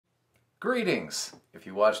Greetings! If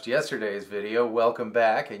you watched yesterday's video, welcome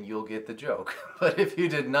back and you'll get the joke. But if you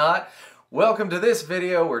did not, welcome to this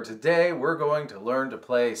video where today we're going to learn to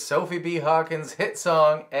play Sophie B. Hawkins' hit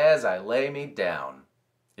song, As I Lay Me Down.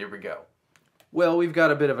 Here we go. Well, we've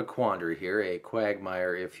got a bit of a quandary here, a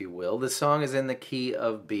quagmire if you will. The song is in the key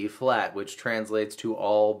of B flat, which translates to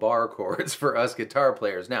all bar chords for us guitar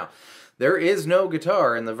players. Now, there is no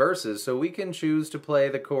guitar in the verses, so we can choose to play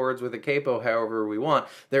the chords with a capo however we want.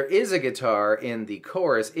 There is a guitar in the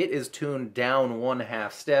chorus. It is tuned down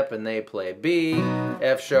 1/2 step, and they play B,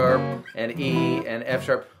 F sharp, and E, and F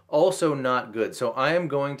sharp. Also not good. So I am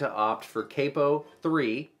going to opt for capo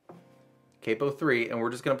 3, and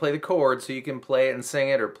we're just going to play the chords so you can play it and sing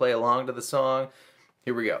it or play along to the song.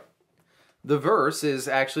 Here we go. The verse is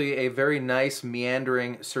actually a very nice,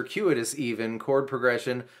 meandering, circuitous even chord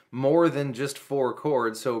progression, more than just 4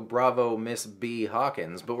 chords, so bravo Miss B.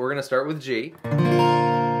 Hawkins. But we're going to start with G,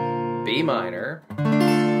 B minor,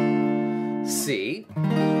 C.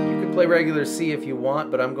 You can play regular C if you want,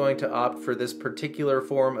 but I'm going to opt for this particular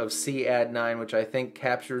form of C add 9, which I think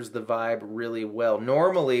captures the vibe really well.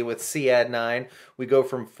 Normally with C add 9, we go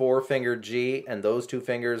from 4-finger G, and those 2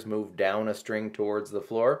 fingers move down a string towards the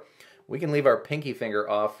floor. We can leave our pinky finger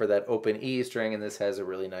off for that open E string, and this has a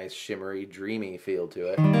really nice shimmery, dreamy feel to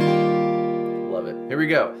it. Love it. Here we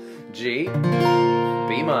go. G,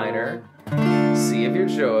 B minor, C of your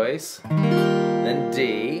choice, then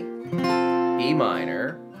D, E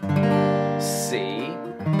minor, C,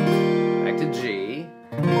 back to G,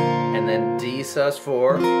 and then D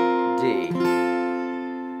sus4, D.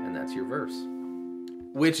 And that's your verse.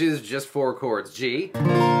 Which is just 4 chords. G,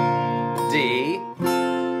 D,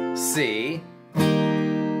 C,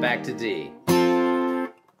 back to D.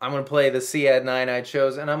 I'm going to play the C add 9 I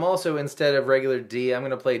chose, and I'm also, instead of regular D, I'm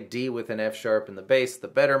going to play D with an F sharp in the bass, the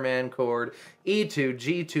better man chord, E2,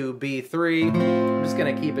 G2, B3. I'm just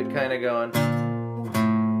going to keep it kind of going.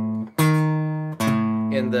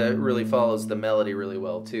 And the really follows the melody really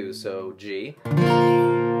well too. So G,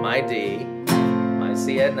 my D, my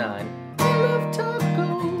C add 9, I love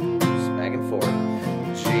tacos, back and forth.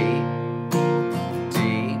 G,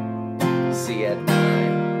 C add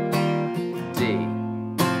 9,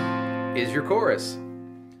 D is your chorus.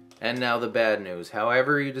 And now the bad news.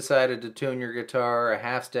 However you decided to tune your guitar, a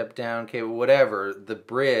 1/2 step down, cable, whatever, the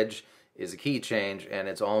bridge is a key change and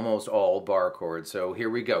it's almost all bar chords. So here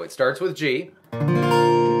we go. It starts with G,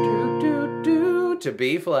 to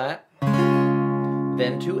B flat,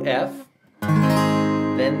 then to F,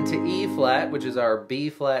 then to E flat, which is our B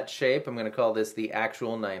flat shape. I'm going to call this the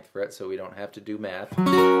actual 9th fret so we don't have to do math.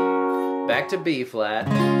 Back to B flat,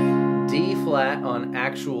 D flat on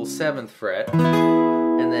actual 7th fret,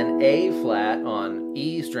 and then A flat on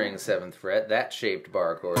E string 7th fret, that shaped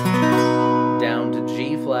bar chord. Down to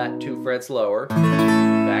G flat 2 frets lower,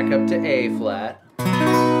 back up to A flat,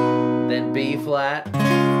 then B flat,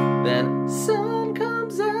 then sun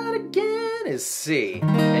comes out again is C.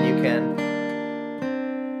 And you can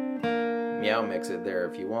meow mix it there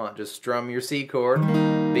if you want. Just strum your C chord,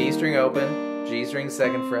 B string open, G string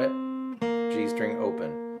 2nd fret, G string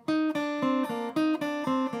open.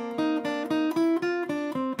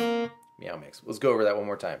 Meow mix. Let's go over that one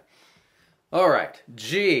more time. All right.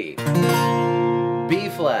 G, B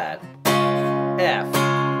flat, F,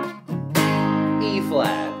 E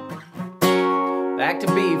flat, back to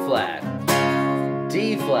B flat,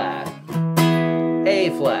 D flat, A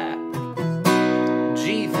flat,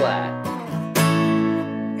 G flat,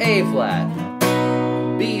 A flat,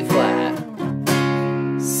 B flat,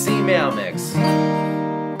 C meow mix.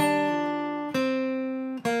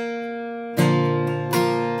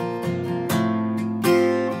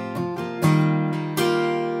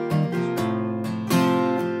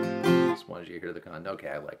 Just wanted you to hear the con. Okay,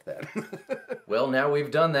 I liked that. Well, now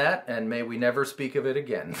we've done that, and may we never speak of it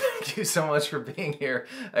again. Thank you so much for being here.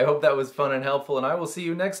 I hope that was fun and helpful, and I will see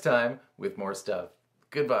you next time with more stuff.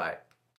 Goodbye.